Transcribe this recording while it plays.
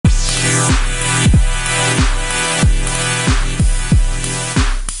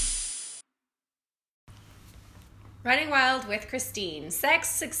Running Wild with Christine, sex,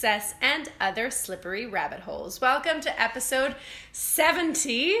 success, and other slippery rabbit holes. Welcome to episode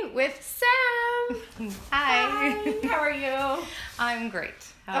 70 with Sam. Hi. How are you? I'm great.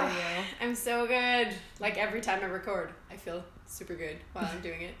 How are you? I'm so good. Like every time I record, I feel super good while I'm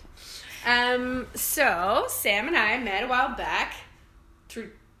doing it. So Sam and I met a while back through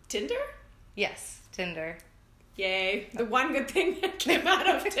Tinder? Yes, Tinder. Yay. The one good thing that came out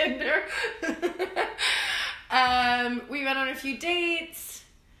of Tinder. We went on a few dates,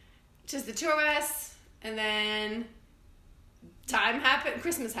 just the two of us, and then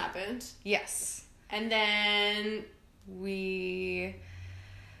Christmas happened. Yes. And then we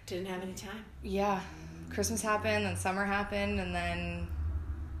didn't have any time. Yeah. Christmas happened, then summer happened, and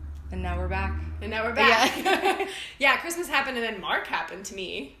now we're back. Yeah. Yeah, Christmas happened and then Mark happened to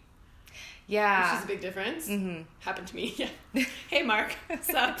me. Yeah. Which is a big difference. Mm-hmm. Happened to me, yeah. Hey, Mark.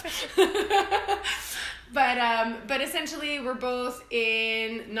 What's up? But essentially, we're both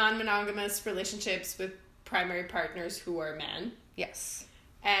in non-monogamous relationships with primary partners who are men. Yes.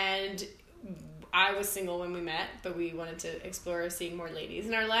 And I was single when we met, but we wanted to explore seeing more ladies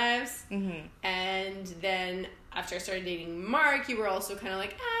in our lives. Mm-hmm. And then after I started dating Mark, you were also kind of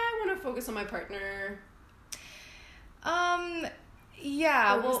like, I want to focus on my partner.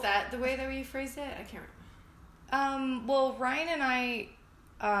 Yeah. Or was that the way that we phrased it? I can't remember. Well, Ryan and I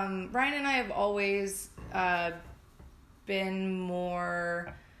have always been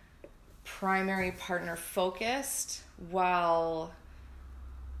more primary partner focused while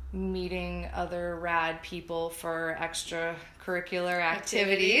meeting other rad people for extracurricular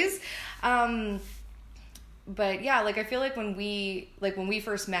activities. But yeah, like I feel like when we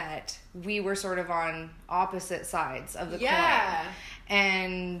first met, we were sort of on opposite sides of the coin.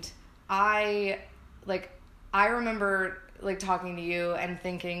 And I remember like talking to you and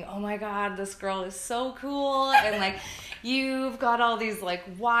thinking, oh my God, this girl is so cool. And like, you've got all these like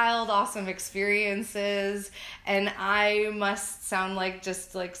wild, awesome experiences. And I must sound like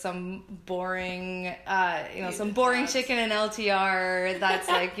just like some boring, some boring chick in an LTR that's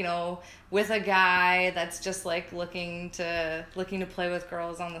like, with a guy that's just like looking to play with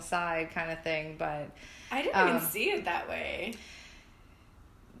girls on the side kind of thing. But I didn't even see it that way.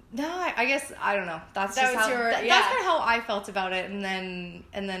 No, I guess I don't know. That's kind of how I felt about it. And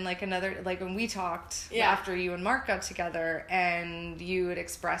then like another, like when we talked after you and Mark got together, and you had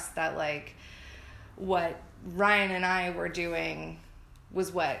expressed that like what Ryan and I were doing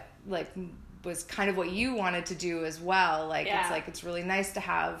was kind of what you wanted to do as well. Like it's really nice to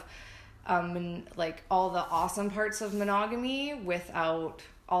have like all the awesome parts of monogamy without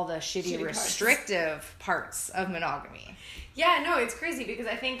all the shitty restrictive parts of monogamy. Yeah, no, it's crazy because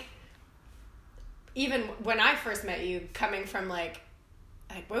I think even when I first met you, coming from like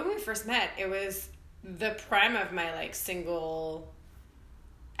when we first met, it was the prime of my like single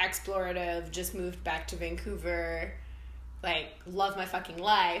explorative, just moved back to Vancouver, like love my fucking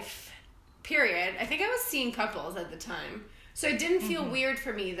life, period. I think I was seeing couples at the time. So it didn't feel weird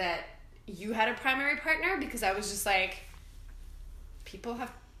for me that you had a primary partner because I was just like, people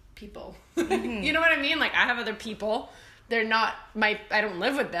have people. You know what I mean? Like I have other people. They're not I don't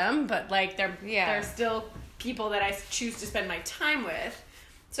live with them, but like they're still people that I choose to spend my time with.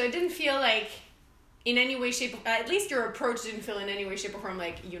 So it didn't feel like in any way, shape, at least your approach didn't feel in any way, shape, or form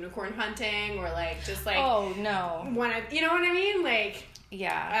like unicorn hunting or like just like oh no, you know what I mean? Like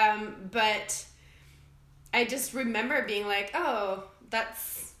but I just remember being like, oh,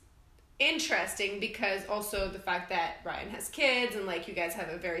 that's interesting because also the fact that Ryan has kids and like you guys have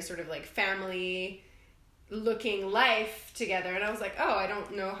a very sort of like family looking life together, and I was like, oh, I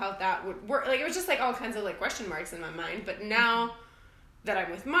don't know how that would work. Like it was just like all kinds of like question marks in my mind. But now that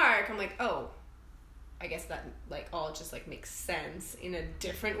I'm with Mark, I'm like, oh, I guess that like all just like makes sense in a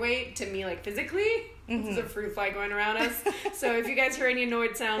different way to me, like physically. There's a fruit fly going around us. So if you guys hear any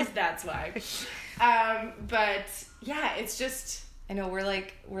annoyed sounds, that's why. But yeah, it's just I know we're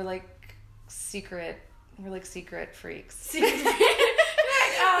like secret freaks.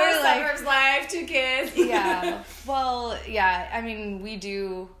 Oh, suburbs life, 2 kids. Yeah. Well, yeah, I mean, we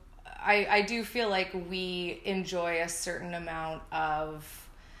do, I do feel like we enjoy a certain amount of,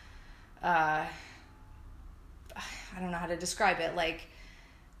 I don't know how to describe it, like,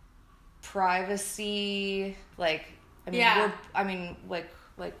 privacy, like, we're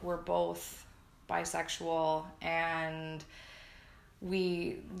both bisexual, and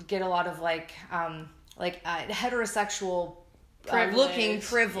we get a lot of, heterosexual looking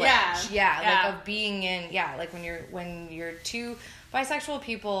privilege, like of being in, like when you're two bisexual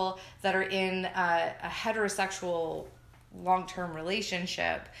people that are in a heterosexual long-term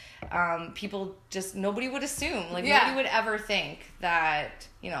relationship, people just, nobody would assume, like nobody would ever think that,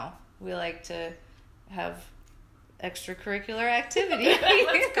 you know, we like to have extracurricular activity.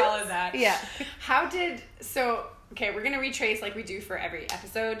 Let's call it that. Yeah. Okay, we're going to retrace like we do for every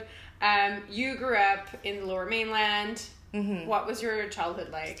episode. You grew up in the Lower Mainland. Mm-hmm. What was your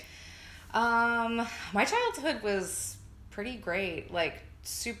childhood like? My childhood was pretty great, like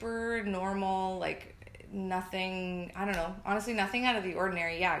super normal, like nothing, I don't know, honestly nothing out of the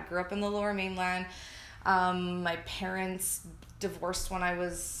ordinary. Yeah, I grew up in the Lower Mainland. My parents divorced when I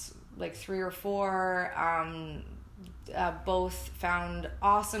was like 3 or 4. Both found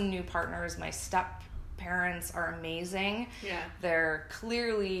awesome new partners. My step parents are amazing. Yeah. They're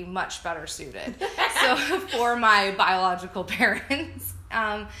clearly much better suited so for my biological parents.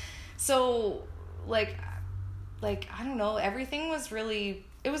 So like I don't know, everything was really,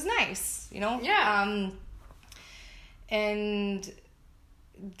 it was nice, you know? Yeah. And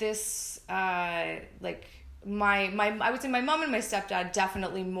this like I would say my mom and my stepdad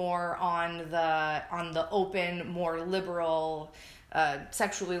definitely more on the open, more liberal,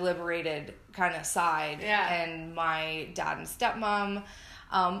 sexually liberated kind of side. Yeah. And my dad and stepmom,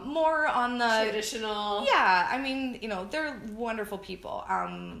 more on the traditional. Yeah, I mean, you know, they're wonderful people.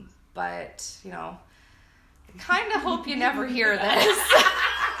 But, you know, kind of hope you never hear this.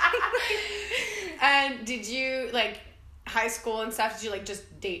 And did you, like, high school and stuff, did you, like,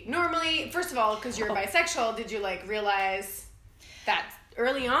 just date normally? First of all, because you're bisexual, did you, like, realize that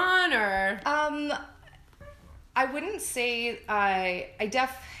early on, or? I wouldn't say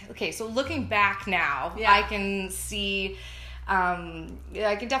okay, so looking back now, I can see,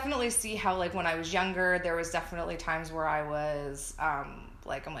 I can definitely see how, like, when I was younger, there was definitely times where I was,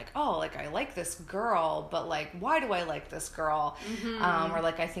 like, I'm like, oh, like, I like this girl, but, like, why do I like this girl? Mm-hmm. Or,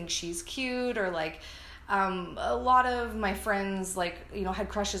 like, I think she's cute, or, like, a lot of my friends, like, you know, had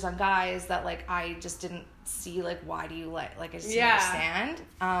crushes on guys that, like, I just didn't see, like, why do you like, I just didn't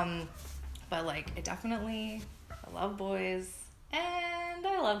understand. But, like, I love boys, and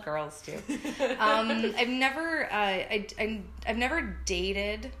I love girls, too. I've never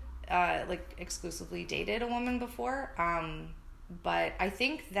dated, like, exclusively dated a woman before, but I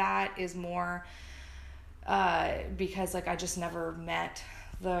think that is more because, like, I just never met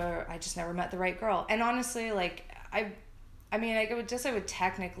the right girl. And honestly, like, I would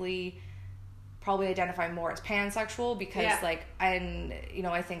technically probably identify more as pansexual because like, and you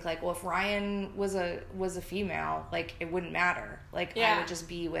know, I think like, well, if Ryan was a female, like, it wouldn't matter. Like, I would just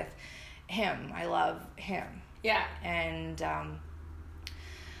be with him. I love him. Yeah. And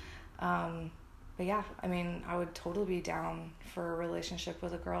but yeah, I mean, I would totally be down for a relationship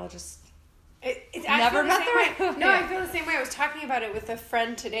with a girl. Just never met the right. No, I feel the same way. I was talking about it with a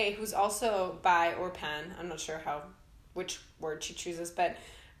friend today who's also bi or pan. I'm not sure which word she chooses, but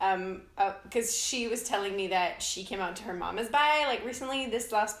because she was telling me that she came out to her mom as bi, like, recently,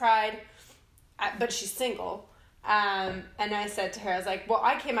 this last Pride, but she's single. And I said to her, I was like, well,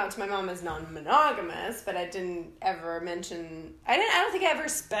 I came out to my mom as non-monogamous, but I didn't ever mention, I don't think I ever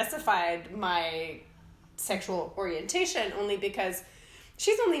specified my sexual orientation, only because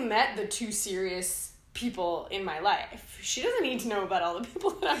she's only met the 2 serious people in my life. She doesn't need to know about all the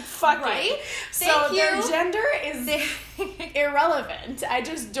people that I'm fucking. Right? Their gender is irrelevant. I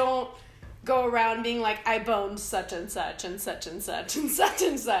just don't go around being like, I boned such and such and such and such and such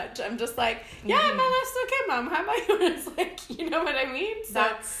and such. I'm just like, yeah, my life's okay, Mom. How about yours? Like, you know what I mean? So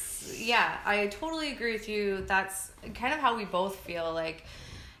I totally agree with you. That's kind of how we both feel. Like,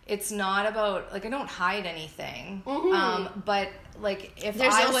 it's not about, like, I don't hide anything. Mm-hmm. But, like, if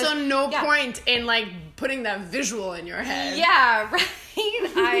there's also no point in, like, putting that visual in your head. Yeah,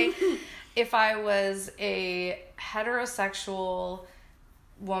 right? If I was a heterosexual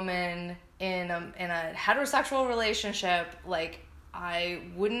woman in a heterosexual relationship, like, I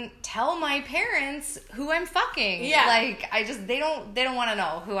wouldn't tell my parents who I'm fucking. Yeah. Like, they don't want to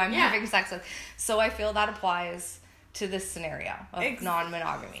know who I'm having sex with. So I feel that applies to this scenario of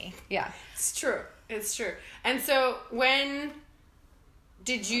non-monogamy. Yeah. It's true. And so when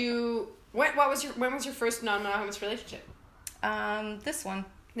was your first non-monogamous relationship? This one.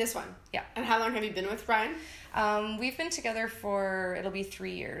 Yeah. And how long have you been with Ryan? We've been together it'll be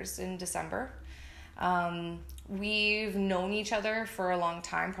 3 years in December. We've known each other for a long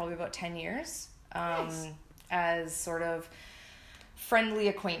time, probably about 10 years. Nice. As sort of friendly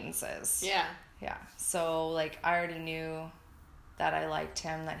acquaintances. Yeah. Yeah. So, like, I already knew that I liked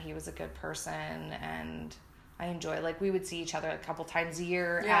him, that he was a good person, and I enjoy, like, we would see each other a couple times a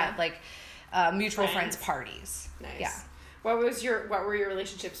year at, like, mutual friends parties. Nice. Yeah. What were your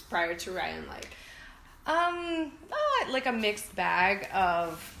relationships prior to Ryan like? Like a mixed bag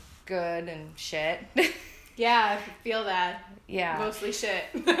of good and shit. Yeah, I feel that. Yeah. Mostly shit.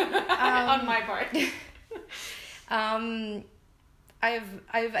 On my part. I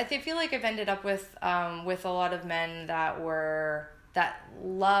feel like I've ended up with a lot of men that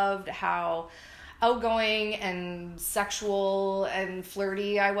loved how outgoing and sexual and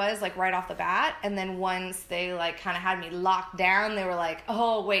flirty I was, like, right off the bat. And then once they, like, kind of had me locked down, they were like,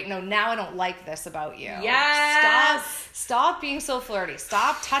 oh, wait, no, now I don't like this about you. Yes! Stop being so flirty.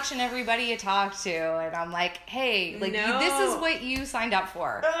 Stop touching everybody you talk to. And I'm like, hey, like, No. this is what you signed up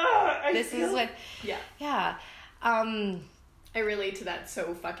for. Yeah. Yeah. I relate to that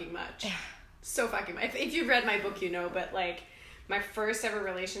so fucking much. So fucking much. If you've read my book, you know, but, like, my first ever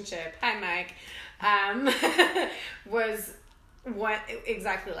relationship, hi Mike, was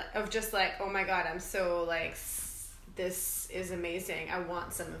exactly like, of just like, oh my God, I'm so like, this is amazing. I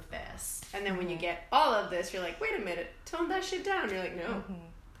want some of this. And then when you get all of this, you're like, wait a minute, tone that shit down. You're like, no,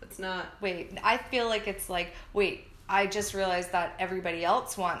 that's not. Wait, I feel like it's like, wait, I just realized that everybody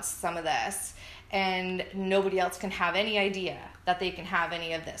else wants some of this and nobody else can have any idea that they can have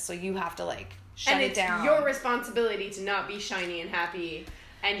any of this. So you have to like shut it down. And it's your responsibility to not be shiny and happy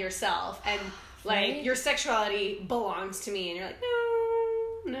and yourself. And like, right? Your sexuality belongs to me. And you're like,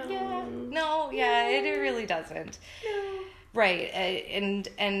 no. Yeah, it really doesn't. No. Right. And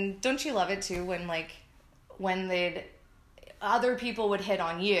don't you love it too when other people would hit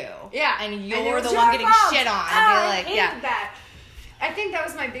on you. Yeah. And you're the one getting shit on. And be like, I hate that. I think that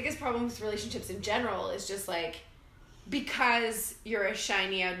was my biggest problem with relationships in general, is just like, because you're a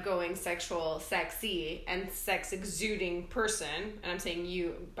shiny, outgoing, sexual, sexy, and sex exuding person, and I'm saying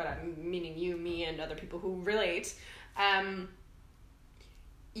you, but I'm meaning you, me, and other people who relate,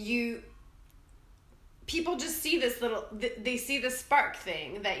 people just see this they see this spark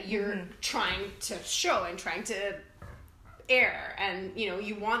thing that you're trying to show and trying to air, and you know,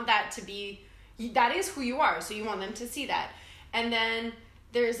 you want that to be, that is who you are, so you want them to see that. And then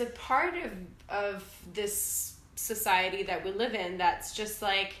there's a part of this society that we live in that's just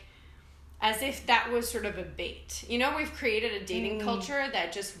like, as if that was sort of a bait. You know, we've created a dating culture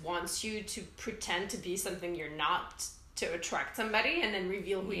that just wants you to pretend to be something you're not to attract somebody and then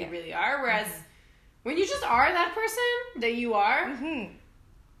reveal who you really are. Whereas when you just are that person that you are,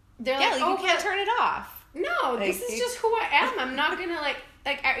 they're like, you can't turn it off. No, like, this is just who I am. I'm not gonna like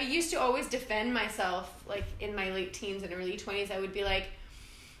I used to always defend myself, like in my late teens and early 20s. I would be like,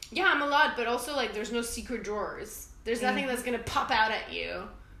 yeah, I'm a lot, but also like there's no secret drawers. There's nothing that's gonna pop out at you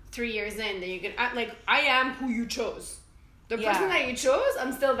 3 years in that you can, like, I am who you chose. The person that you chose,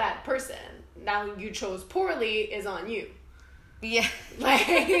 I'm still that person. Now you chose poorly is on you. Yeah. Like,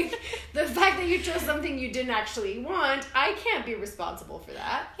 the fact that you chose something you didn't actually want, I can't be responsible for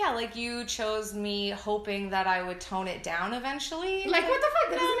that. Yeah, like you chose me hoping that I would tone it down eventually. Like, what the fuck?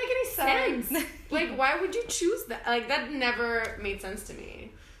 That doesn't make any sense. Like, why would you choose that? Like, that never made sense to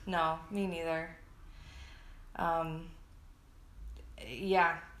me. No, me neither. So,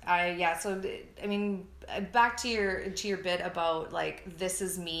 I mean, back to your bit about, like, this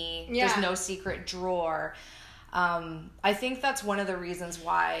is me. Yeah. There's no secret drawer. I think that's one of the reasons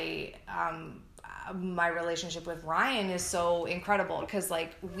why my relationship with Ryan is so incredible, because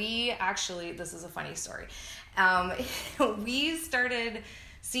like we actually, this is a funny story, we started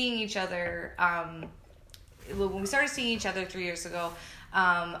seeing each other when we started seeing each other 3 years ago.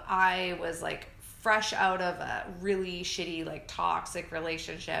 I was like fresh out of a really shitty, like, toxic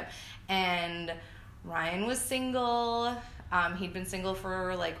relationship, and Ryan was single. He'd been single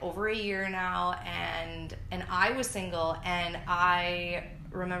for like over a year now, and I was single, and I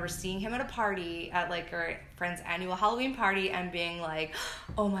remember seeing him at a party, at like our friend's annual Halloween party, and being like,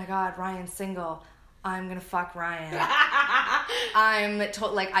 oh my God, Ryan's single. I'm gonna fuck Ryan.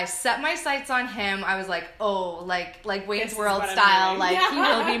 I set my sights on him. I was like, oh, like Wayne's World style, like, he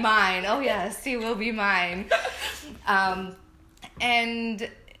will be mine. Oh yes, he will be mine. And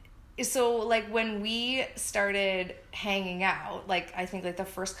so, like, when we started hanging out, like, I think, like, the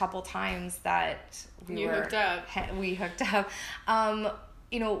first couple times that we hooked up,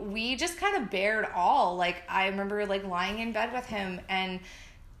 you know, we just kind of bared all. Like, I remember, like, lying in bed with him and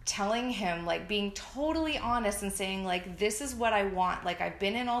telling him, like, being totally honest and saying, like, this is what I want. Like, I've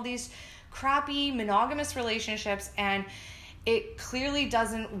been in all these crappy monogamous relationships, and it clearly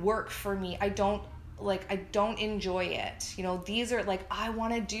doesn't work for me. I don't enjoy it. You know, these are, like, I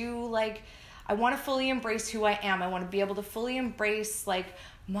want to fully embrace who I am. I want to be able to fully embrace, like,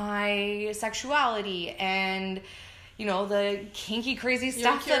 my sexuality and, you know, the kinky, crazy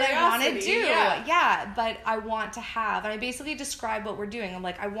stuff that I want to do. Yeah, but I want to have, and I basically describe what we're doing. I'm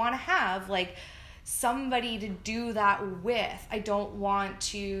like, I want to have, like, somebody to do that with. I don't want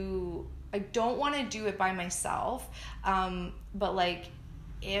to do it by myself. But like,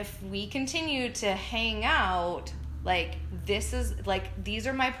 if we continue to hang out, like, these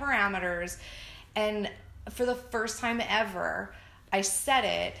are my parameters. And for the first time ever, I said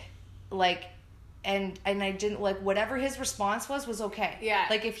it, like, and I didn't, like, whatever his response was okay. Yeah.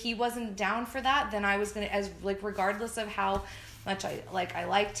 Like, if he wasn't down for that, then I was gonna, as, like, regardless of how much I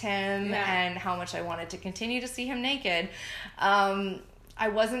liked him and how much I wanted to continue to see him naked, I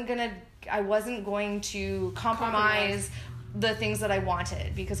wasn't going to compromise the things that I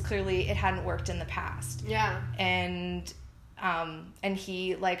wanted, because clearly it hadn't worked in the past. Yeah. And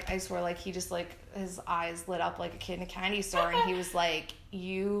he, like, I swear, like, he just, like, his eyes lit up like a kid in a candy store, and he was like,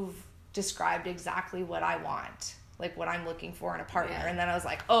 "You've described exactly what I want, like, what I'm looking for in a partner." And then I was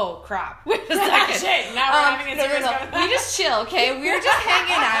like, "Oh crap, wait a second. Shit, now we're having a serious we just chill, okay? We were just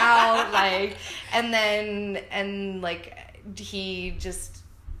hanging out, like." And then like, he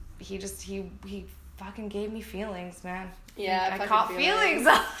fucking gave me feelings, man. Yeah, I caught feelings.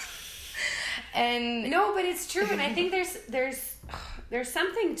 And no, but it's true, and I think there's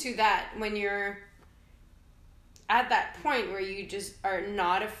something to that when you're at that point where you just are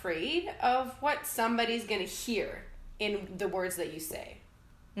not afraid of what somebody's gonna hear in the words that you say.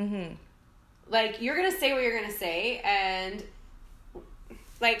 Mm-hmm. Like, you're gonna say what you're gonna say, and,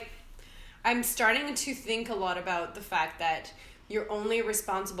 like, I'm starting to think a lot about the fact that you're only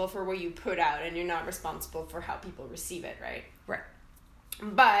responsible for what you put out, and you're not responsible for how people receive it, right? Right.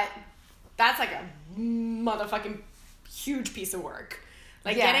 But that's like a motherfucking huge piece of work.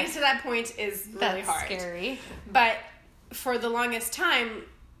 Like, getting to that point is really hard. That's scary. But for the longest time,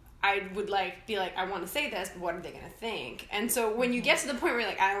 I would, like, be like, I want to say this, but what are they going to think? And so when you get to the point where you're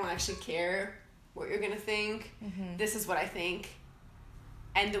like, I don't actually care what you're going to think. Mm-hmm. This is what I think.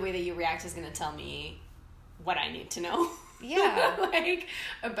 And the way that you react is going to tell me what I need to know. Yeah. Like,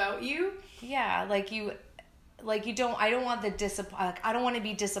 about you. Yeah. I don't want I don't want to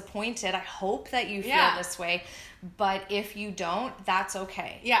be disappointed. I hope that you feel this way, but if you don't, that's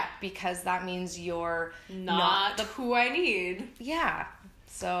okay. Yeah. Because that means you're not who I need. Yeah.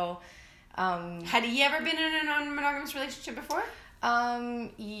 So, had he ever been in a non-monogamous relationship before?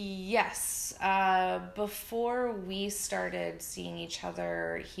 Yes. Before we started seeing each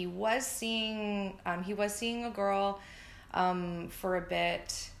other, he was seeing a girl, for a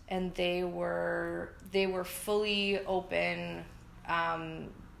bit. And they were fully open.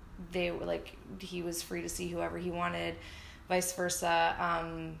 They were like, he was free to see whoever he wanted, vice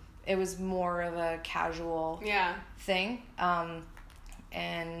versa. It was more of a casual thing.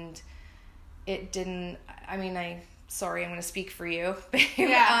 And it didn't, I mean, sorry, I'm going to speak for you.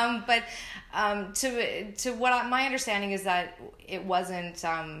 Yeah. But to what my understanding is that it wasn't,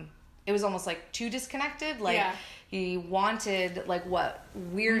 it was almost like too disconnected. Like, he wanted, like, what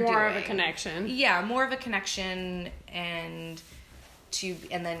we're doing. More of a connection. Yeah, more of a connection, and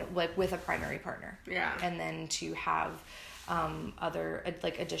then, like, with a primary partner. Yeah. And then to have other,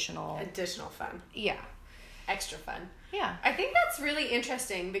 like, additional fun. Yeah. Extra fun. Yeah. I think that's really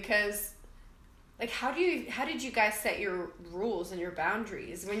interesting because, like, how did you guys set your rules and your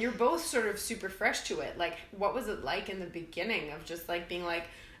boundaries when you're both sort of super fresh to it? Like, what was it like in the beginning of just, like, being like,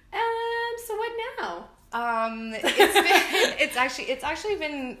 so what now? It's actually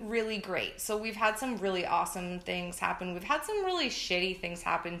been really great. So we've had some really awesome things happen. We've had some really shitty things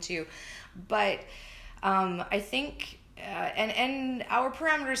happen too, but I think and our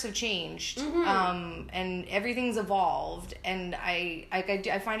parameters have changed. Mm-hmm. And everything's evolved, and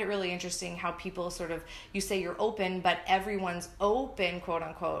I find it really interesting how people sort of, you say you're open, but everyone's open, quote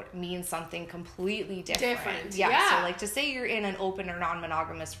unquote, means something completely different. Yeah. So, like, to say you're in an open or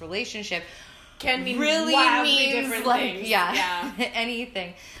non-monogamous relationship can mean really means different like things.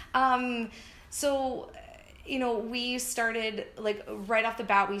 Anything. So, you know, we started, like, right off the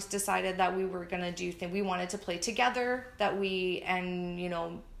bat, we decided that we were gonna do things. We wanted to play together. And you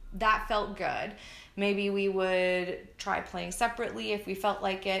know, that felt good. Maybe we would try playing separately if we felt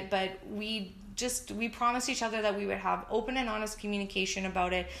like it, but we promised each other that we would have open and honest communication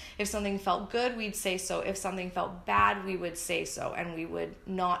about it. If something felt good, we'd say so. If something felt bad, we would say so, and we would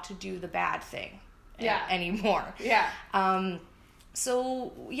not do the bad thing anymore. Yeah.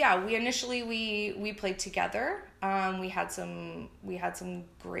 So yeah, we initially played together. We had some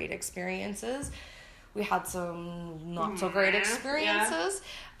great experiences. We had some not so great experiences.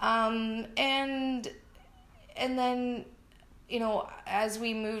 And then, you know, as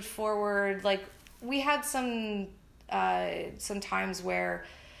we moved forward, like, we had some times where,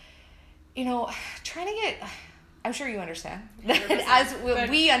 you know, trying to get I'm sure you understand. As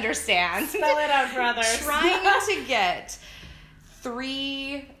we understand. Spell it out for others. Trying to get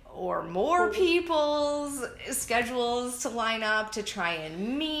 3 or more people's schedules to line up to try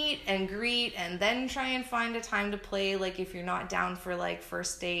and meet and greet and then try and find a time to play, like if you're not down for like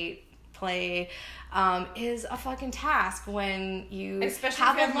first date play, is a fucking task when you especially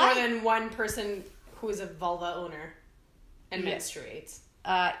have if you have more than one person who is a vulva owner and menstruates.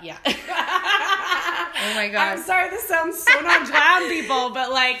 Yeah. Oh my god. I'm sorry, this sounds so not glam, people,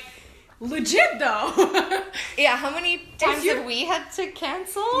 but like legit though. Yeah, how many times have we had to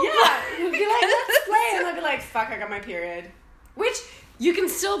cancel? Yeah, you'd be like, let's play, and I'd be like, fuck, I got my period. Which you can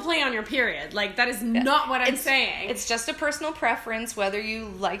still play on your period. Like, that is not what I'm saying. It's just a personal preference, whether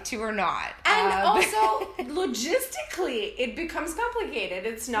you like to or not. And also, logistically, it becomes complicated.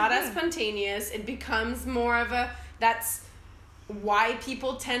 It's not as spontaneous. It becomes more of a, that's why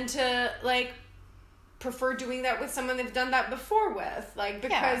people tend to, like, prefer doing that with someone they've done that before with. Like,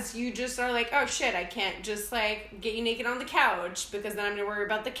 because you just are like, oh shit, I can't just, like, get you naked on the couch because then I'm going to worry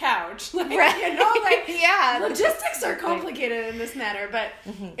about the couch. Like, you know, like, logistics are complicated in this matter, but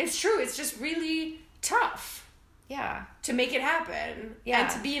it's true. It's just really tough. Yeah. To make it happen. Yeah. And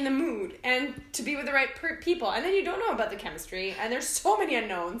to be in the mood. And to be with the right people. And then you don't know about the chemistry. And there's so many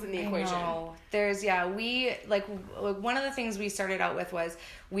unknowns in the equation. There's, we, like, one of the things we started out with was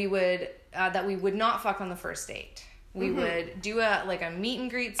we would, that we would not fuck on the first date. We would do a meet and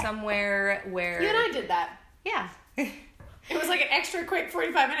greet somewhere where... You and I did that. Yeah. It was like an extra quick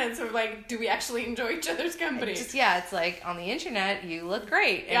 45 minutes of like, do we actually enjoy each other's company? It's like on the internet, you look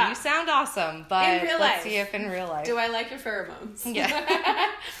great and you sound awesome, but let's see if in real life. Do I like your pheromones? Yeah.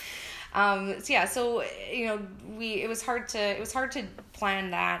 So you know, it was hard to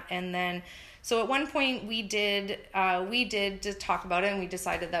plan that, and then so at one point we did just talk about it, and we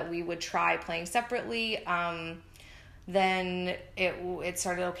decided that we would try playing separately. Then it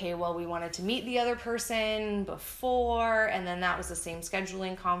started, okay, well, we wanted to meet the other person before, and then that was the same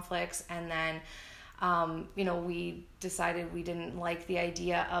scheduling conflicts, and then, we decided we didn't like the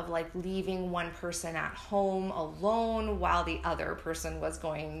idea of, like, leaving one person at home alone while the other person was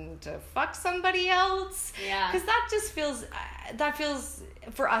going to fuck somebody else. Yeah. Because that feels,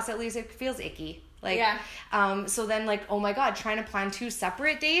 for us at least, it feels icky. Like, so then, like, oh my god, trying to plan 2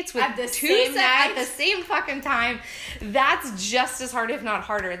 separate dates with at the same fucking time, that's just as hard, if not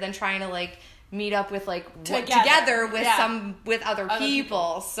harder, than trying to, like, meet up with, like, together with other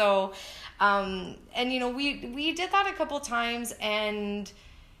people. So, and, you know, we did that a couple times, and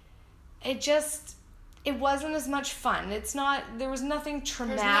it wasn't as much fun. There was nothing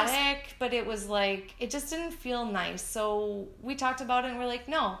traumatic, but it was, like, it just didn't feel nice. So we talked about it, and we're like,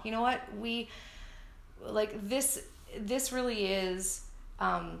 no, you know what, like, this really is,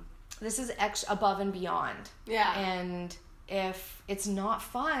 this is above and beyond. Yeah. And if it's not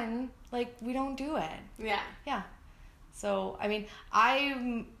fun, like, we don't do it. Yeah. Yeah. So, I mean,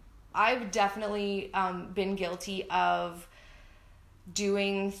 I've definitely been guilty of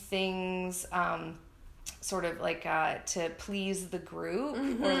doing things sort of like to please the group,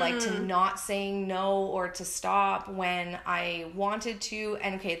 or like to not saying no, or to stop when I wanted to.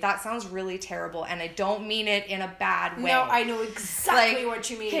 And okay, that sounds really terrible, and I don't mean it in a bad way. No, I know exactly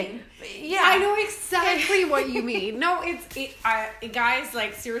what you mean. Yeah, I know exactly what you mean. No, guys,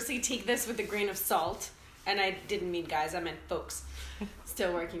 like, seriously, take this with a grain of salt. And I didn't mean guys, I meant folks.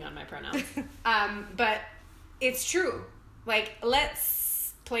 Still working on my pronouns. But it's true. Like, let's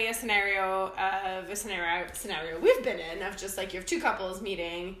play a scenario we've been in, of just like, you have 2 couples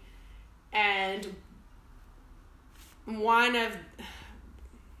meeting, and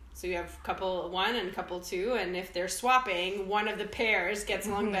so you have couple 1 and couple 2, and if they're swapping, one of the pairs gets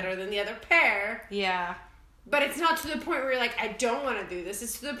along better than the other pair. Yeah. But it's not to the point where you're like, I don't want to do this.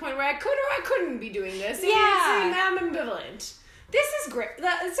 It's to the point where I could or I couldn't be doing this. I'm ambivalent. This is great.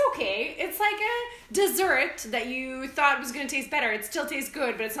 It's okay. It's like a dessert that you thought was going to taste better. It still tastes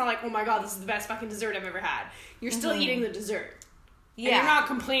good, but it's not like, oh my god, this is the best fucking dessert I've ever had. You're still eating the dessert. Yeah. And you're not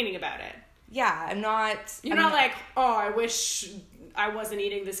complaining about it. Yeah, I'm not... You're not like, oh, I wish I wasn't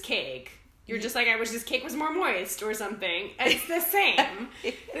eating this cake. You're just like, I wish this cake was more moist or something. And it's the same.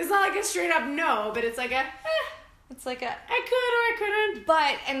 It's not like a straight up no, but it's like a... It's like a... I could or I couldn't.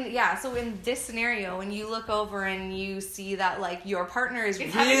 But, and yeah, so in this scenario, when you look over and you see that, like, your partner is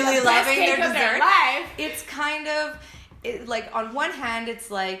really loving their dessert, it's kind of, like, on one hand,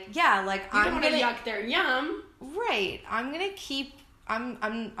 it's like, yeah, like, I'm going to yuck their yum. Right. I'm going to keep... I'm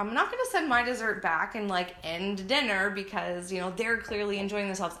not going to send my dessert back and, like, end dinner because, you know, they're clearly enjoying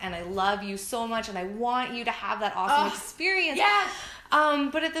themselves and I love you so much and I want you to have that awesome experience. Yeah.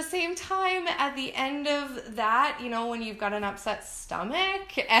 But at the same time, at the end of that, you know, when you've got an upset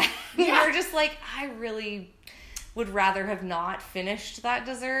stomach and you're just like, I really would rather have not finished that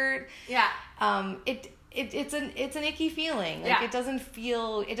dessert. Yeah. It's an icky feeling. Like, it doesn't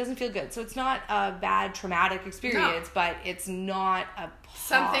feel good. So it's not a bad traumatic experience, but it's not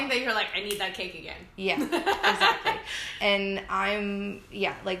something that you're like, I need that cake again. Yeah, exactly. And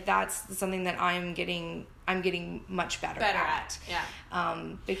that's something that I'm getting much better at. Yeah.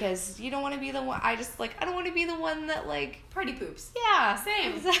 Because you don't want to be the one. I don't want to be the one that like party poops. Yeah,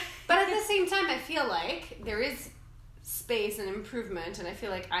 same. Exactly. But at the same time, I feel like there is space and improvement, and I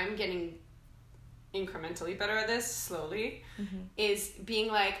feel like I'm getting incrementally better at this slowly. Is being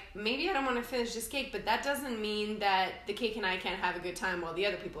like, maybe I don't want to finish this cake, but that doesn't mean that the cake and I can't have a good time while the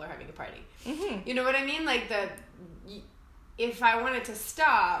other people are having a party. You know what I mean? Like, if I wanted to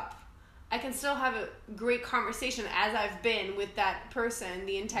stop, I can still have a great conversation as I've been with that person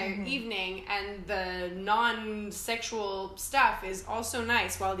the entire evening, and the non-sexual stuff is also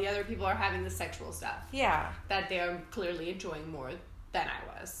nice while the other people are having the sexual stuff. Yeah. That they are clearly enjoying more than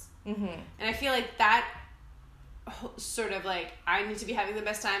I was. And I feel like that sort of like, I need to be having the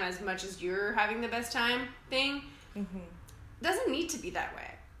best time as much as you're having the best time thing doesn't need to be that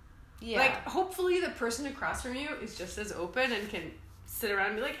way. Yeah. Like, hopefully the person across from you is just as open and can sit around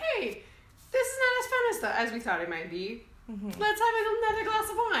and be like, hey, this is not as fun as we thought it might be. Let's have another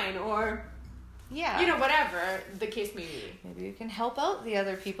glass of wine, or whatever the case may be. Maybe you can help out the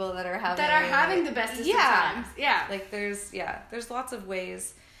other people that are having the bestest of times. Yeah. Like, there's lots of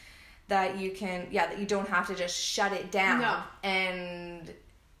ways that you can, that you don't have to just shut it down. No. And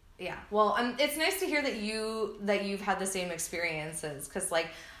well, it's nice to hear that you've had the same experiences, because like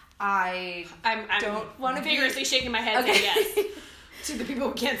I'm don't want to vigorously shaking my head saying yes to the people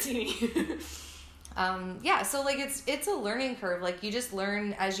who can't see me. So like it's a learning curve. Like, you just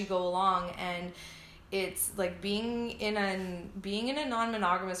learn as you go along, and it's like being in a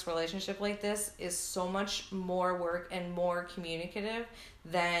non-monogamous relationship like this is so much more work and more communicative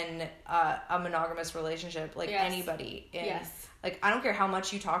than a monogamous relationship. Like, anybody. Like, I don't care how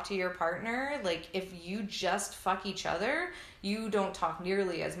much you talk to your partner. Like, if you just fuck each other, you don't talk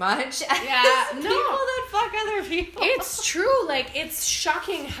nearly as much as people that fuck other people. It's true. Like, it's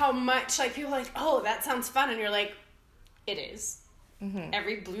shocking how much, like, people are like, oh, that sounds fun. And you're like, it is.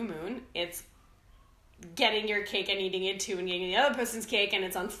 Every blue moon, it's getting your cake and eating it too, and getting the other person's cake, and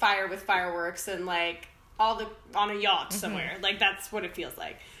it's on fire with fireworks, and, like, on a yacht somewhere. Like, that's what it feels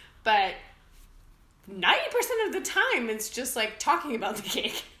like. But 90% of the time, it's just, like, talking about the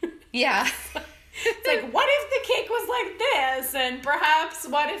cake. Yeah. It's like, what if the cake was like this? And perhaps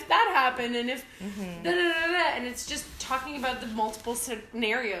what if that happened? And if... And it's just talking about the multiple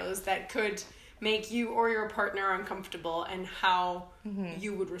scenarios that could make you or your partner uncomfortable, and how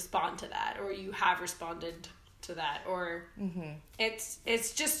you would respond to that, or you have responded to that. Or it's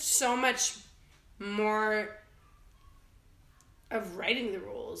just so much more of writing the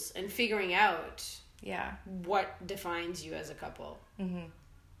rules and figuring out what defines you as a couple.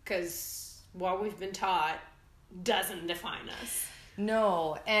 Because what we've been taught doesn't define us.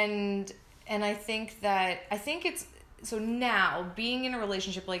 No, and I think it's so now being in a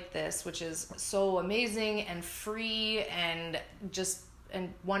relationship like this, which is so amazing and free and just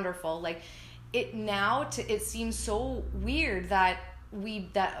and wonderful, like it seems so weird that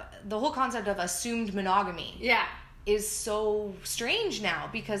the whole concept of assumed monogamy is so strange now,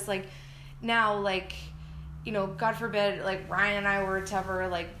 because like now, like, you know, God forbid, like Ryan and I were to ever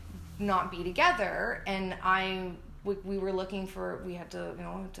like not be together, and we were looking for, we had to, you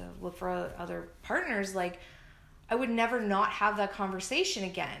know, to look for other partners, like I would never not have that conversation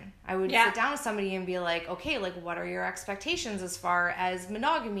again. I would sit down with somebody and be like, okay, like, what are your expectations as far as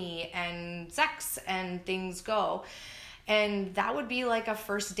monogamy and sex and things go? And that would be like a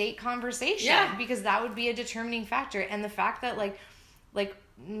first date conversation, because that would be a determining factor. And the fact that like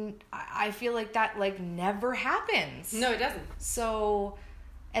I feel like that like never happens. No, it doesn't. So,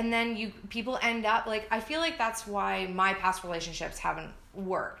 and then people end up like, I feel like that's why my past relationships haven't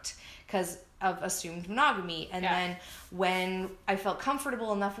worked, because of assumed monogamy. And then when I felt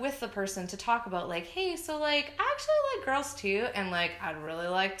comfortable enough with the person to talk about like, hey, so like I actually like girls too, and like I'd really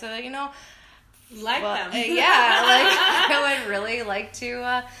like to, you know, them. Like I would really like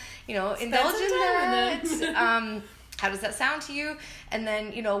to you know, indulge in that. How does that sound to you? And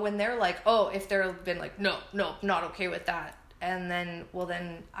then, you know, when they're like, oh, if they're been like, no, not okay with that, and then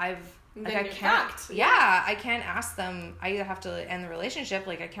I can't ask them. I either have to end the relationship.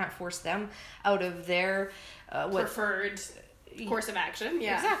 Like, I can't force them out of their preferred course of action.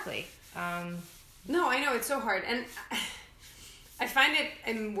 Yeah, exactly. No, I know, it's so hard, and I find it,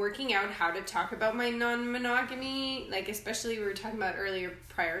 I'm working out how to talk about my non-monogamy, like, especially we were talking about earlier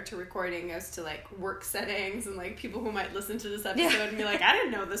prior to recording as to, like, work settings and, like, people who might listen to this episode and be like, I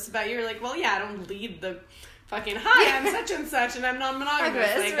didn't know this about you. You're like, well, yeah, I don't lead the fucking, hi, I'm such and such and I'm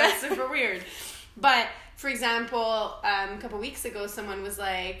non-monogamous. Like, that's super weird. But, for example, a couple weeks ago, someone was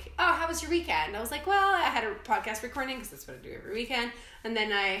like, oh, how was your weekend? And I was like, well, I had a podcast recording because that's what I do every weekend. And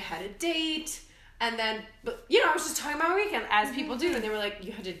then I had a date. And then, but, you know, I was just talking about my weekend, as people do. And they were like,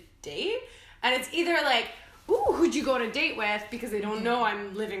 you had a date? And it's either like, ooh, who'd you go on a date with? Because they don't know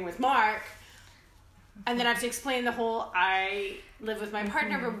I'm living with Mark. And then I have to explain the whole, I live with my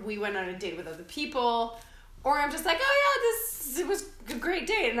partner, but we went on a date with other people. Or I'm just like, oh yeah, it was a great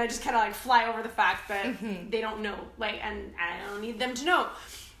date. And I just kind of like fly over the fact that they don't know. Like, and I don't need them to know.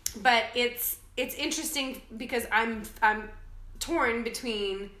 But it's interesting because I'm torn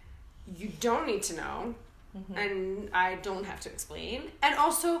between, you don't need to know, and I don't have to explain. And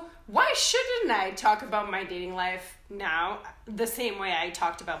also, why shouldn't I talk about my dating life now the same way I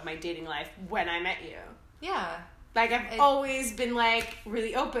talked about my dating life when I met you? Yeah. Like, I've always been, like,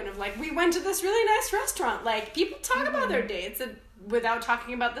 really open of, like, we went to this really nice restaurant. Like, people talk about their dates without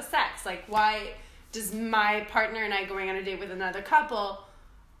talking about the sex. Like, why does my partner and I going on a date with another couple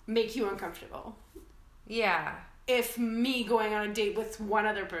make you uncomfortable? Yeah. If me going on a date with one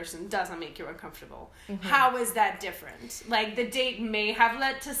other person doesn't make you uncomfortable, how is that different? Like, the date may have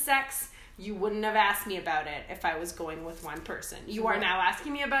led to sex. You wouldn't have asked me about it if I was going with one person. You are now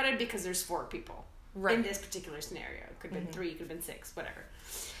asking me about it because there's 4 people in this particular scenario. It could have been 3, it could have been 6, whatever.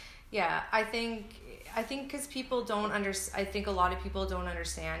 Yeah, I think because people don't I think a lot of people don't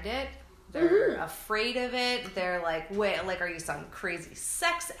understand it. They're afraid of it. They're like, wait, like, are you some crazy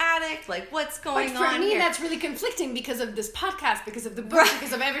sex addict? Like, what's going on here? For me, here? that's really conflicting because of this podcast, because of the book,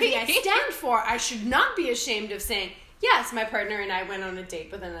 because of everything I stand for. I should not be ashamed of saying, yes, my partner and I went on a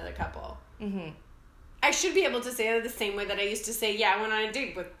date with another couple. Mm-hmm. I should be able to say it the same way that I used to say, yeah, I went on a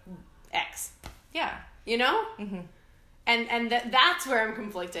date with X. Yeah. You know? Mm-hmm. And that's where I'm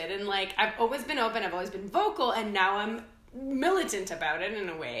conflicted. And, like, I've always been open. I've always been vocal. And now I'm militant about it in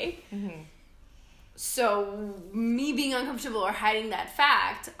a way. So me being uncomfortable or hiding that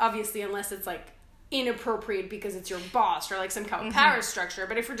fact, obviously, unless it's like inappropriate because it's your boss or like some kind of power structure,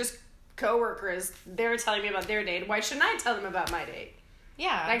 but if we're just coworkers, they're telling me about their date, why shouldn't I tell them about my date?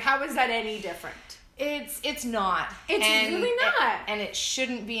 Yeah. Like, how is that any different? It's not. It's really not. And it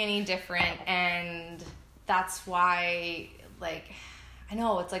shouldn't be any different, and that's why, like, I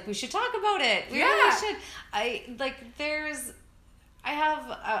know, it's like, we should talk about it. We really should.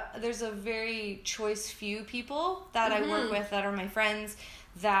 There's a very choice few people that I work with that are my friends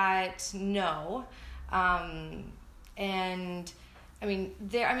that know. And I mean,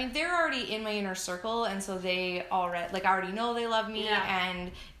 they're already in my inner circle, and so they already, like, I already know they love me, and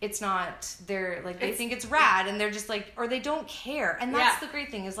it's not, they're like, they think it's rad, and they're just like, or they don't care. And that's the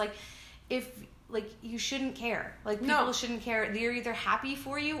great thing is, like, if, like, you shouldn't care. Like, people shouldn't care. They're either happy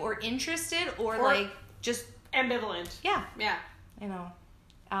for you or interested or like, just ambivalent. Yeah. Yeah. I know.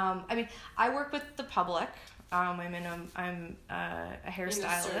 I mean, I work with the public. I'm a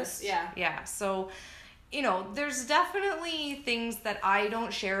hairstylist. Yeah. So, you know, there's definitely things that I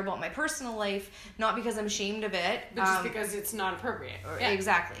don't share about my personal life, not because I'm ashamed of it, but just because it's not appropriate.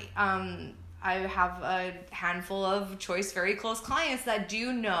 Exactly. I have a handful of choice, very close clients that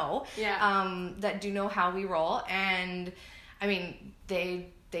do know, that do know how we roll, and I mean,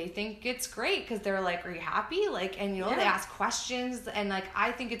 they think it's great because they're like, are you happy? Like, and you know, they ask questions, and like,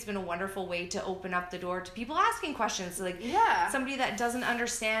 I think it's been a wonderful way to open up the door to people asking questions. So, like, somebody that doesn't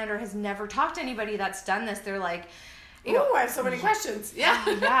understand or has never talked to anybody that's done this, they're like, you know, I have so many questions.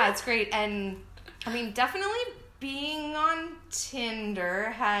 Yeah, it's great. And I mean, definitely being on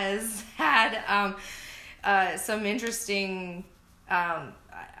Tinder has had some interesting. I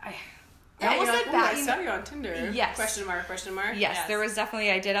almost said bad. I saw you on Tinder. Yes. Question mark. Yes, there was definitely.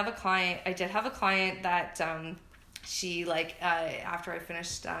 I did have a client that she, like, after I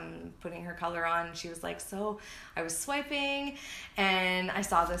finished putting her color on, she was like, so I was swiping and I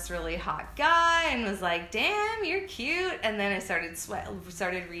saw this really hot guy and was like, damn, you're cute. And then I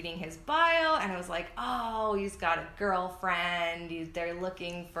started reading his bio, and I was like, oh, he's got a girlfriend. They're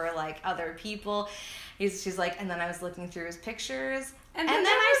looking for, like, other people. She's like, and then I was looking through his pictures, and then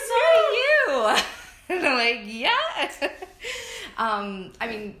I saw you. And I'm like, yeah. I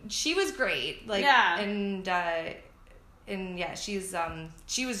mean, she was great. Like, and yeah, she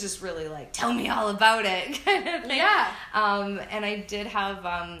was just really like, tell me all about it kind of thing. Yeah. And I did have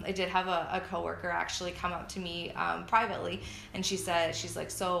a coworker actually come up to me privately, and she's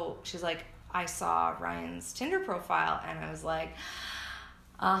like, I saw Ryan's Tinder profile and I was like,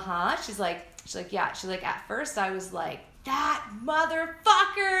 She's like, yeah. She's like, at first I was like, that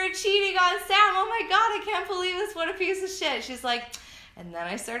motherfucker cheating on Sam. Oh my God, I can't believe this. What a piece of shit. She's like, and then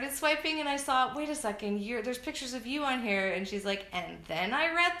I started swiping and I saw, wait a second, there's pictures of you on here. And she's like, and then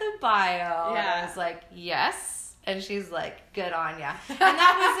I read the bio. And I was like, yes. And she's like, good on ya. And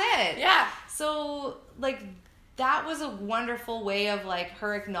that was it. Yeah. So, like, that was a wonderful way of, like,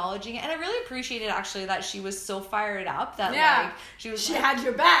 her acknowledging it. And I really appreciated, actually, that she was so fired up that, like, she had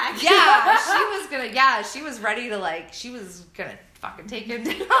your back. Yeah, she was ready to, like, she was gonna fucking take him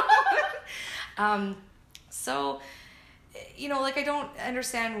down. So, you know, like, I don't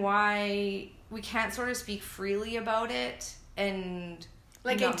understand why we can't sort of speak freely about it. And,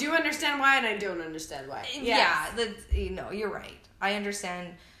 like, I do understand why, and I don't understand why. Yes. Yeah, you're right. I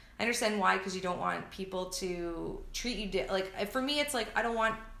understand why, because you don't want people to treat you like, for me it's like I don't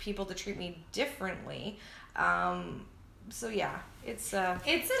want people to treat me differently. So yeah, it's a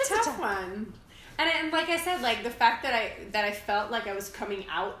tough one. And like I said, like the fact that I felt like I was coming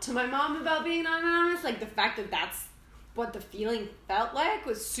out to my mom about being anonymous, like the fact that that's what the feeling felt like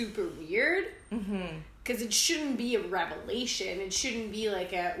was super weird. Mm-hmm. Because it shouldn't be a revelation. It shouldn't be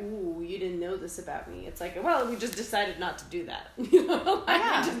like ooh, you didn't know this about me. It's like, well, we just decided not to do that. You know?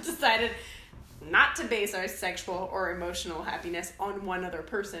 Like, we just decided not to base our sexual or emotional happiness on one other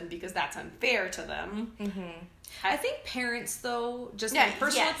person because that's unfair to them. Mm-hmm. I think parents, though, just my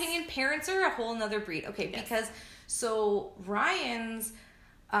personal opinion, parents are a whole nother breed. Okay, because, so Ryan's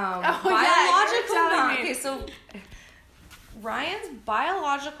biological mom. Okay, so Ryan's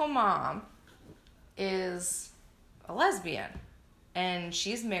biological mom is a lesbian, and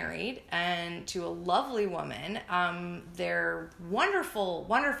she's married and to a lovely woman. They're wonderful,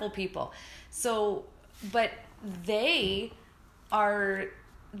 wonderful people. So, but they are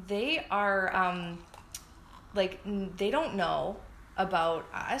like, they don't know about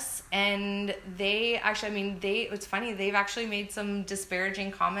us, and they actually, I mean, it's funny, they've actually made some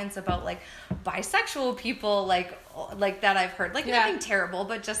disparaging comments about, like, bisexual people, like that I've heard, like, nothing terrible,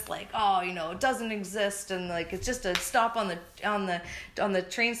 but just like, oh, you know, it doesn't exist, and like, it's just a stop on the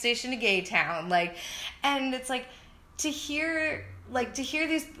train station to gay town, like, and it's like, to hear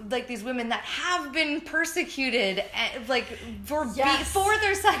these women that have been persecuted, like, for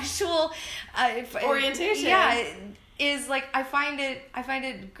their sexual orientation, is like, I find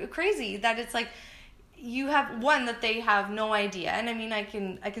it crazy that it's like, you have one, that they have no idea, and I mean, I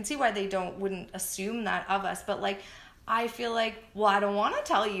can see why they wouldn't assume that of us, but like, I feel like, well, I don't want to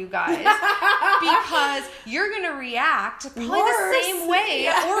tell you guys because you're gonna react probably the same way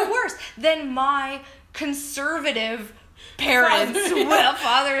or worse than my conservative parents,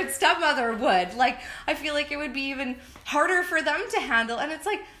 father and stepmother would. Like, I feel like it would be even harder for them to handle, and it's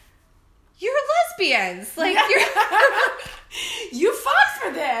like, you're lesbians. Like, you fought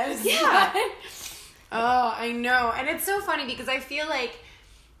for this. Yeah. Oh, I know. And it's so funny because I feel like,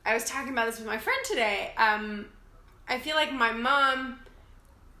 I was talking about this with my friend today. I feel like my mom,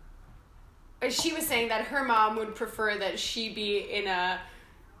 she was saying that her mom would prefer that she be in a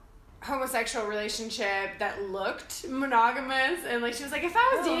homosexual relationship that looked monogamous. And like, she was like, if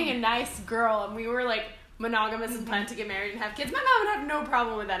I was dating a nice girl and we were like monogamous and planned to get married and have kids, my mom would have no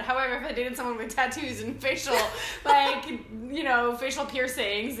problem with that. However, if I dated someone with tattoos and facial, like, you know, facial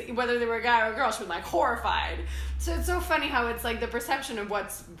piercings, whether they were a guy or a girl, she was like horrified. So it's so funny how it's like the perception of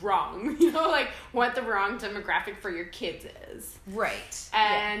what's wrong, you know, like what the wrong demographic for your kids is. Right.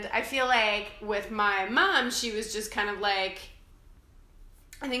 And I feel like with my mom, she was just kind of like,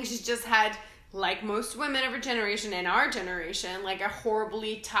 I think she's just had, like most women of her generation and our generation, like a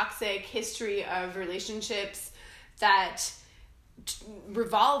horribly toxic history of relationships that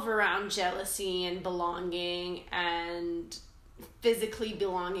revolve around jealousy and belonging and physically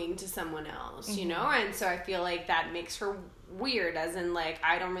belonging to someone else, you know? And so I feel like that makes her weird, as in, like,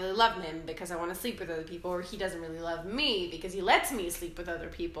 I don't really love him because I want to sleep with other people, or he doesn't really love me because he lets me sleep with other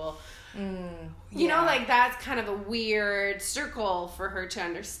people. You know, like, that's kind of a weird circle for her to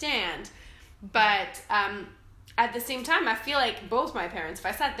understand. But at the same time, I feel like both my parents, if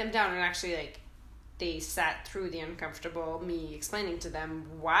I sat them down and actually, like, they sat through the uncomfortable, me explaining to them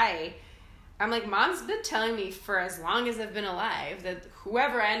why, I'm like, Mom's been telling me for as long as I've been alive that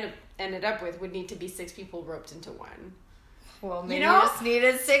whoever I ended up with would need to be 6 people roped into one. Well, maybe you just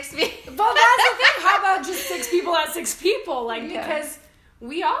needed 6 people. Well, that's the thing. How about just 6 people at 6 people? Like, because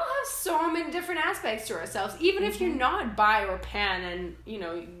we all have so many different aspects to ourselves, even if you're not bi or pan, and, you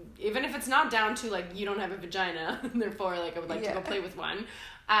know, even if it's not down to, like, you don't have a vagina, therefore, like, I would like to go play with one.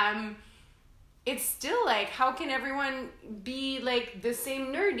 it's still like, how can everyone be like the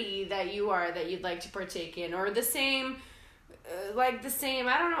same nerdy that you are that you'd like to partake in, or the same, I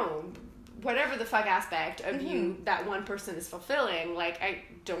don't know, whatever the fuck aspect of you that one person is fulfilling. Like, I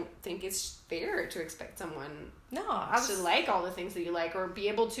don't think it's fair to expect someone to like all the things that you like, or be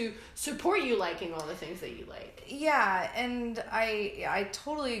able to support you liking all the things that you like. Yeah, and I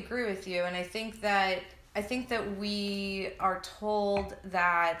totally agree with you, and I think that we are told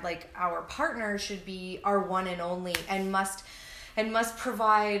that like our partner should be our one and only, and must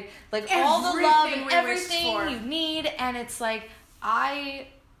provide like all the love and everything you need. And it's like I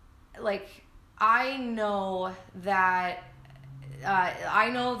know that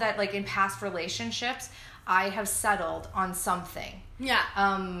like in past relationships I have settled on something. Yeah.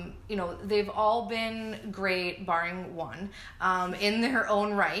 They've all been great, barring one, in their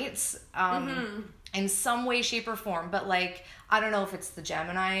own rights. In some way, shape, or form. But, like, I don't know if it's the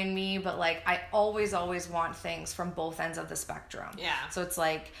Gemini in me, but, like, I always want things from both ends of the spectrum. Yeah. So it's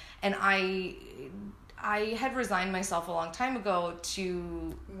like, and I had resigned myself a long time ago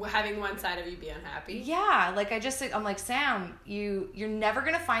to having one side of you be unhappy. Yeah. Like, I'm like, Sam, you're never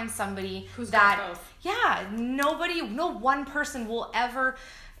going to find somebody who's got both. Yeah. No one person will ever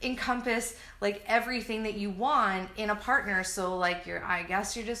encompass like everything that you want in a partner. So like I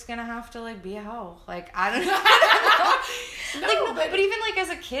guess you're just gonna have to like be a hoe. Like I don't know. But even like as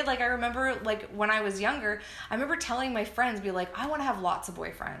a kid, like I remember like when I was younger, I remember telling my friends, be like, I want to have lots of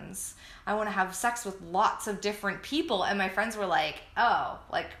boyfriends. I want to have sex with lots of different people. And my friends were like, oh,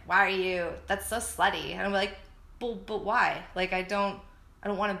 like why are you? That's so slutty. And I'm like, but why? Like I don't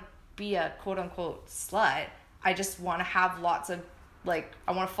want to be a quote unquote slut. I just want to have lots of like,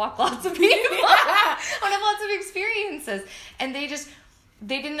 I want to fuck lots of people. I want to have lots of experiences. And they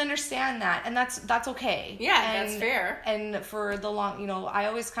didn't understand that. And that's okay. Yeah, that's fair. And for the long, I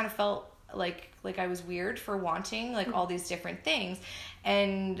always kind of felt like I was weird for wanting like all these different things.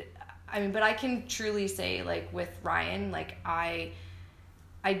 And I mean, but I can truly say like with Ryan, like I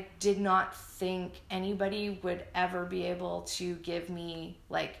did not think anybody would ever be able to give me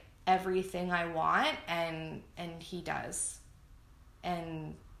like everything I want. And he does.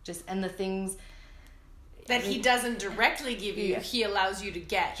 And the things that he doesn't directly give you, he allows you to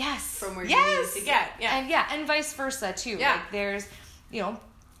get from where you need to get. Yeah. And vice versa too. Yeah. Like there's,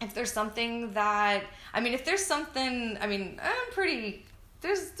 if there's something that, if there's something, I'm pretty,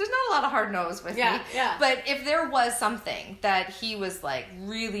 there's not a lot of hard no's with me. Yeah. But if there was something that he was like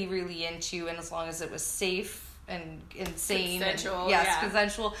really, really into, and as long as it was safe and insane, consensual,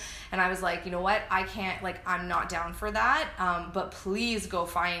 consensual, and I was like, you know what, I can't, like, I'm not down for that, but please go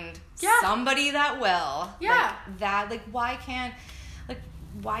find somebody that will.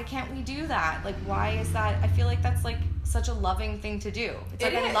 Why can't we do that? Like, why is that? I feel like that's like such a loving thing to do. It's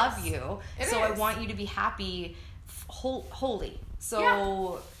like, I love you, I want you to be happy, wholly.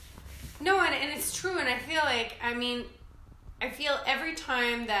 So no, and it's true. And I feel like, every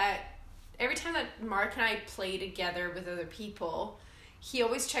time that Mark and I play together with other people, he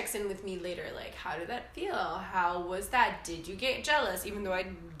always checks in with me later, like, how did that feel? How was that? Did you get jealous? Even though I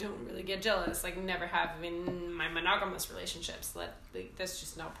don't really get jealous, like, never have in my monogamous relationships. That's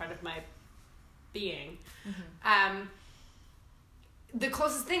just not part of my being. Mm-hmm. The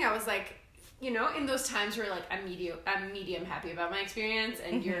closest thing, I was like, in those times where, like, I'm medium happy about my experience,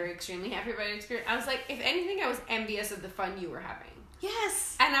 and you're extremely happy about your experience, I was like, if anything, I was envious of the fun you were having.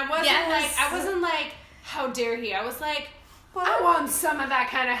 Yes. And I wasn't like, how dare he? I was like, well, I want some of that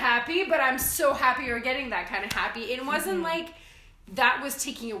kind of happy, but I'm so happy you're getting that kind of happy. It wasn't like that was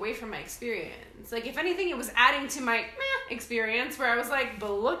taking away from my experience. Like, if anything, it was adding to my experience, where I was like,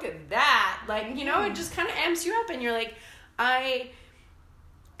 but look at that. Like, it just kind of amps you up, and you're like, I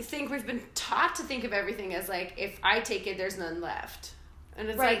think we've been taught to think of everything as like, if I take it, there's none left. And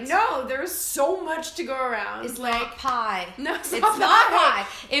it's like, no, there's so much to go around. It's like, not pie. No, it's not pie.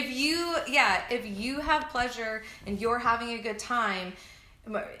 If you have pleasure and you're having a good time,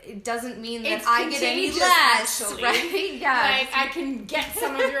 it doesn't mean that I get any less, actually. Right? Yeah. Like, I can get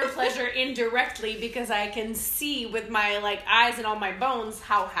some of your pleasure indirectly, because I can see with my, like, eyes and all my bones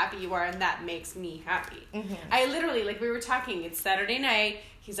how happy you are, and that makes me happy. Mm-hmm. I literally, like, we were talking, it's Saturday night,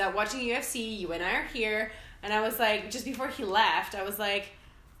 he's out watching UFC, you and I are here, and I was like, just before he left, I was like,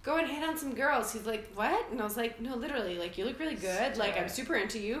 go and hit on some girls. He's like, what? And I was like, no, literally, like, you look really good. Like, I'm super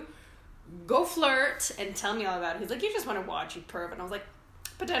into you. Go flirt and tell me all about it. He's like, you just want to watch, you perv. And I was like,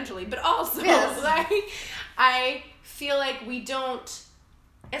 potentially. But also, like, I feel like we don't,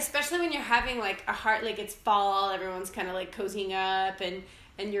 especially when you're having, like, a heart, like, it's fall, everyone's kind of, like, cozying up, and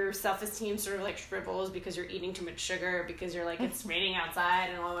and your self-esteem sort of like shrivels because you're eating too much sugar, because you're like, it's raining outside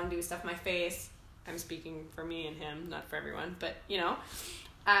and all I want to do is stuff my face. I'm speaking for me and him, not for everyone, but you know,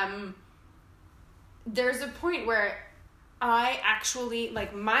 there's a point where I actually,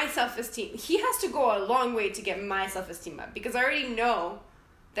 like, my self-esteem, he has to go a long way to get my self-esteem up, because I already know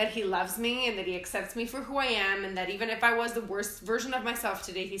that he loves me and that he accepts me for who I am, and that even if I was the worst version of myself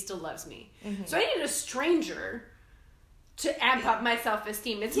today, he still loves me. Mm-hmm. So I need a stranger to amp up my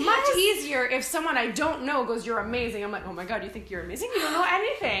self-esteem. It's much easier if someone I don't know goes, you're amazing. I'm like, oh my God, you think you're amazing? You don't know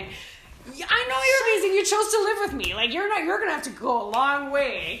anything. I know you're amazing. You chose to live with me. Like, you're going to have to go a long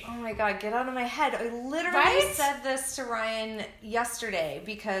way. Oh my God, get out of my head. I literally said this to Ryan yesterday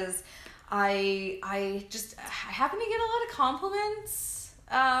because I happen to get a lot of compliments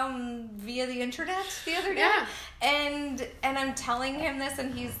via the internet the other day. Yeah. And I'm telling him this,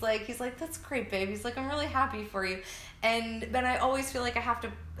 and he's like, that's great, babe. He's like, I'm really happy for you. And then I always feel like I have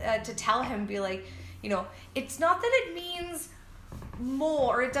to tell him, be like, you know, it's not that it means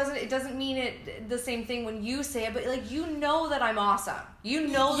more, it doesn't mean it the same thing when you say it, but like, you know that I'm awesome. You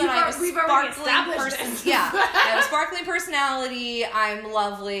know that I'm a sparkling person. Yeah, I have a sparkling personality. I'm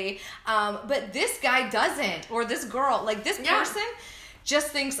lovely. But this guy doesn't, or this girl, like this person just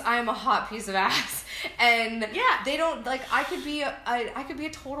thinks I'm a hot piece of ass, and they don't, like, I could be a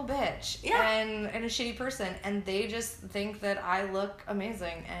total bitch and a shitty person, and they just think that I look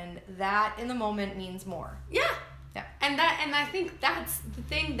amazing, and that in the moment means more. Yeah. And I think that's the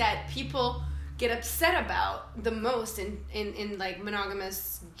thing that people get upset about the most in like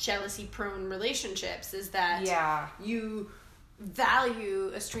monogamous, jealousy prone relationships, is that you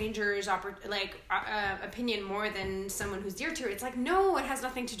value a stranger's opinion more than someone who's dear to you. It's like, no, it has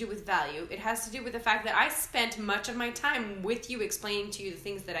nothing to do with value. It has to do with the fact that I spent much of my time with you, explaining to you the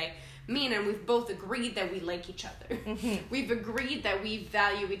things that I mean, and we've both agreed that we like each other. Mm-hmm. We've agreed that we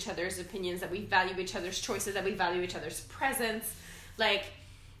value each other's opinions, that we value each other's choices, that we value each other's presence. Like,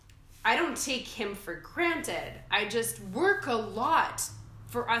 I don't take him for granted. I just work a lot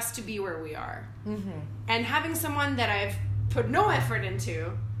for us to be where we are. Mm-hmm. And having someone that I've put no effort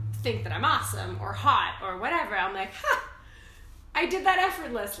into think that I'm awesome or hot or whatever, I'm like, I did that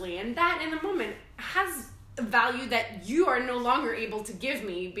effortlessly. And that in the moment has value that you are no longer able to give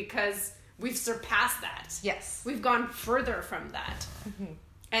me, because we've surpassed that. Yes. We've gone further from that. Mm-hmm.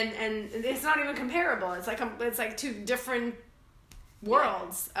 And it's not even comparable. It's like two different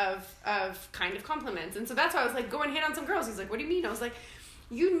worlds of kind of compliments. And so that's why I was like, go and hit on some girls. He's like, what do you mean? I was like,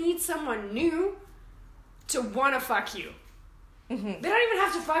 you need someone new to want to fuck you. Mm-hmm. They don't even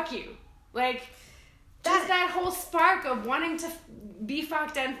have to fuck you. Like, just that whole spark of wanting to be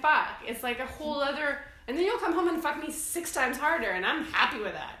fucked and fuck. It's like a whole other... And then you'll come home and fuck me 6 times harder, and I'm happy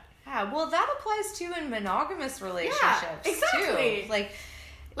with that. Yeah, well, that applies too in monogamous relationships. Yeah, exactly. Too.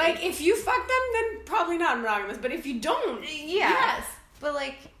 Like if you fuck them, then probably not monogamous. But if you don't, yes. But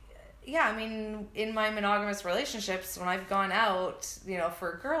I mean, in my monogamous relationships, when I've gone out, you know,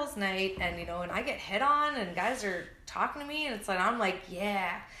 for girls' night, and you know, and I get hit on, and guys are talking to me, and it's like, I'm like,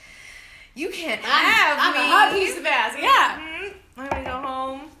 yeah, you can't have me. I'm a hot piece of ass. Yeah. Mm-hmm. I'm gonna go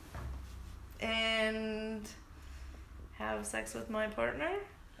home and have sex with my partner,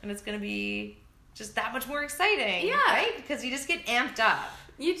 and it's gonna be just that much more exciting. Yeah. Right? Because you just get amped up.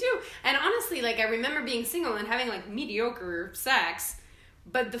 You do. And honestly, like, I remember being single and having like mediocre sex,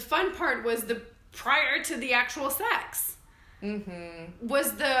 but the fun part was the prior to the actual sex. Mm-hmm.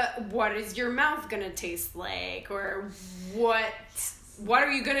 Was what is your mouth gonna taste like, or what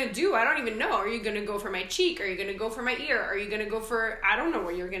are you gonna do? I don't even know. Are you gonna go for my cheek? Are you gonna go for my ear? Are you gonna go for, I don't know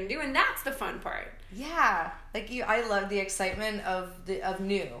what you're gonna do, and that's the fun part. Yeah, I love the excitement of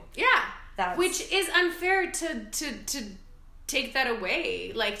new. Yeah, which is unfair to take that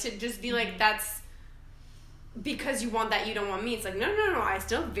away. Like, to just be like, that's because you want that, you don't want me. It's like, no, I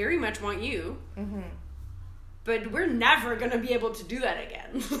still very much want you. Mm-hmm. But we're never gonna be able to do that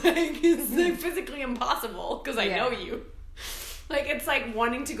again. Like, it's like physically impossible because I know you. Like, it's like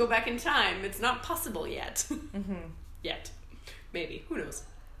wanting to go back in time. It's not possible yet. Mm-hmm. Yet. Maybe. Who knows?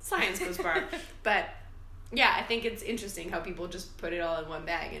 Science goes far. But, yeah, I think it's interesting how people just put it all in one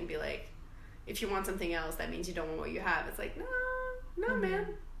bag and be like, if you want something else, that means you don't want what you have. It's like, no, mm-hmm. man.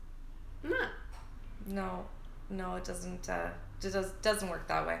 No, it doesn't. It doesn't work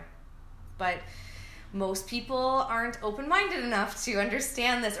that way. But most people aren't open-minded enough to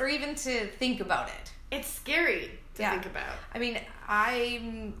understand this or even to think about it. It's scary to think about. I mean,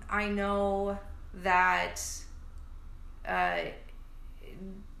 I know that,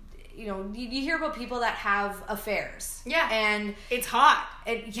 you know, you hear about people that have affairs. Yeah. And it's hot.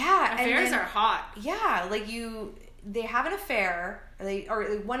 And, yeah. Affairs are hot. Yeah. Like, you they have an affair, or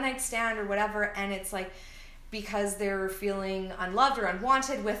one night stand or whatever, and it's like because they're feeling unloved or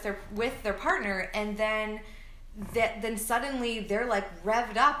unwanted with their partner, and then suddenly they're like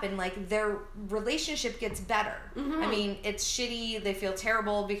revved up and like their relationship gets better. I mean, it's shitty, they feel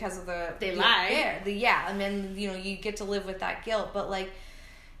terrible because of they lie. And then you get to live with that guilt, but like,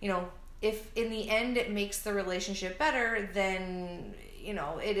 if in the end it makes the relationship better, then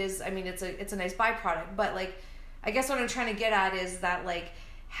it is, I mean, it's a nice byproduct. But like, I guess what I'm trying to get at is that like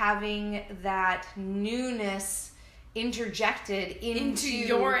having that newness interjected into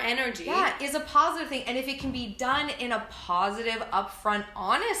your energy is a positive thing. And if it can be done in a positive, upfront,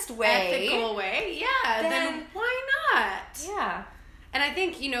 honest way, ethical way, then why not? Yeah. And I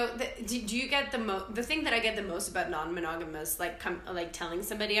think, do you get the thing that I get the most about non-monogamous, like telling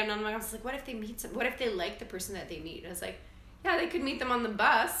somebody I'm non-monogamous, like, what if they what if they like the person that they meet? And it's like, yeah, they could meet them on the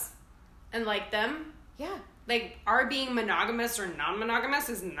bus and like them. Yeah. Like, our being monogamous or non-monogamous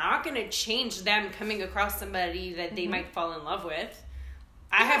is not going to change them coming across somebody that they might fall in love with.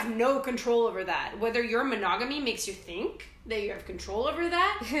 I have no control over that. Whether your monogamy makes you think that you have control over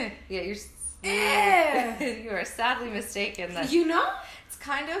that. Yeah, you are sadly mistaken. That it's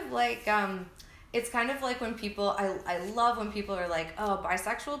kind of like when people, I love when people are like, oh,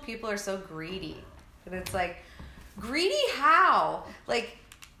 bisexual people are so greedy. And it's like, greedy how? Like,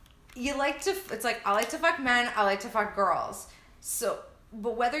 it's like, I like to fuck men, I like to fuck girls. So,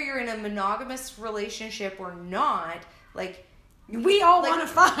 but whether you're in a monogamous relationship or not, like, we all want to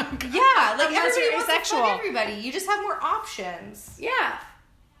fuck. Yeah, like everybody wants to fuck everybody. You just have more options. Yeah.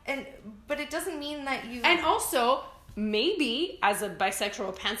 But it doesn't mean that you... And also, maybe as a bisexual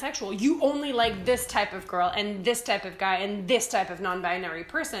or pansexual, you only like this type of girl and this type of guy and this type of non-binary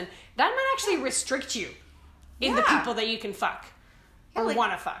person. That might actually restrict you in the people that you can fuck. Or like,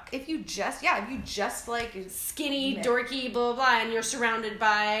 want to fuck. If you just like skinny, dorky, blah, blah, blah, and you're surrounded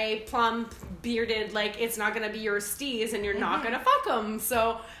by plump, bearded, like, it's not going to be your steez and you're not going to fuck them.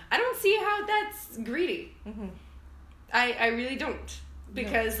 So I don't see how that's greedy. I really don't.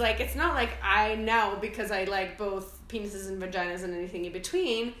 Because, like, it's not like I now, because I like both penises and vaginas and anything in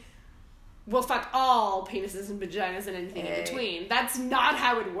between, will fuck all penises and vaginas and anything in between. That's not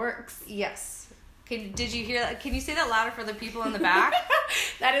how it works. Yes. Did you hear that? Can you say that louder for the people in the back?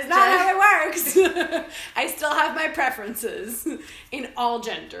 That is not how it works. I still have my preferences in all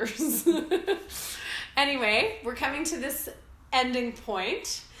genders. Anyway, we're coming to this ending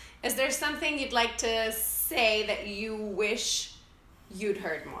point. Is there something you'd like to say that you wish you'd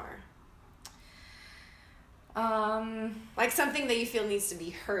heard more? Like something that you feel needs to be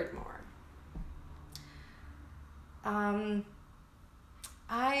heard more.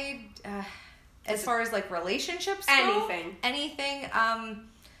 As far as like relationships go, anything,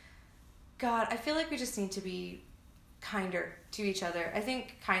 God, I feel like we just need to be kinder to each other. I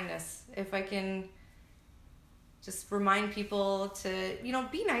think kindness, if I can just remind people to,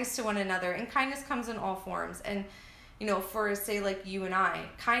 be nice to one another, and kindness comes in all forms. And, for say like you and I,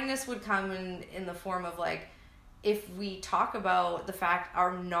 kindness would come in the form of like, if we talk about the fact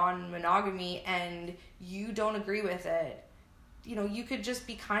our non-monogamy and you don't agree with it, you could just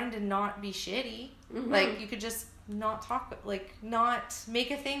be kind and not be shitty. Like, you could just not talk, like, not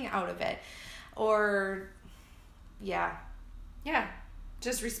make a thing out of it. Or, yeah. Yeah.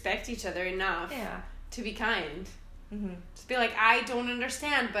 Just respect each other enough to be kind. Just be like, I don't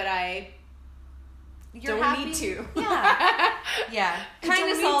understand, but You're don't happy. Need to. Yeah. Yeah.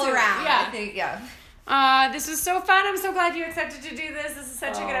 Kindness all around. Yeah. I think, yeah. This was so fun. I'm so glad you accepted to do this. This is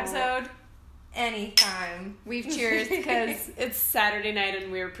such a good episode. Anytime. We've cheered because it's Saturday night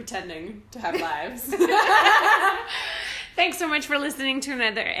and we're pretending to have lives. Thanks so much for listening to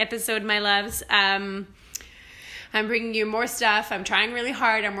another episode, my loves. I'm bringing you more stuff. I'm trying really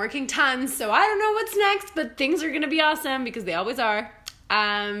hard. I'm working tons, so I don't know what's next, but things are going to be awesome because they always are.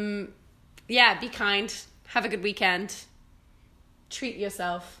 Be kind. Have a good weekend. Treat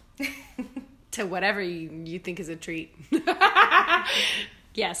yourself to whatever you think is a treat.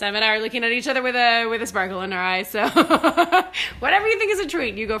 Yeah, Sam and I are looking at each other with a sparkle in our eyes. So whatever you think is a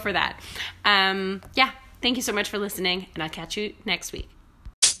treat, you go for that. Thank you so much for listening, and I'll catch you next week.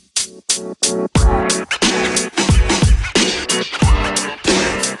 You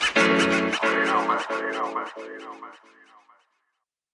know, man.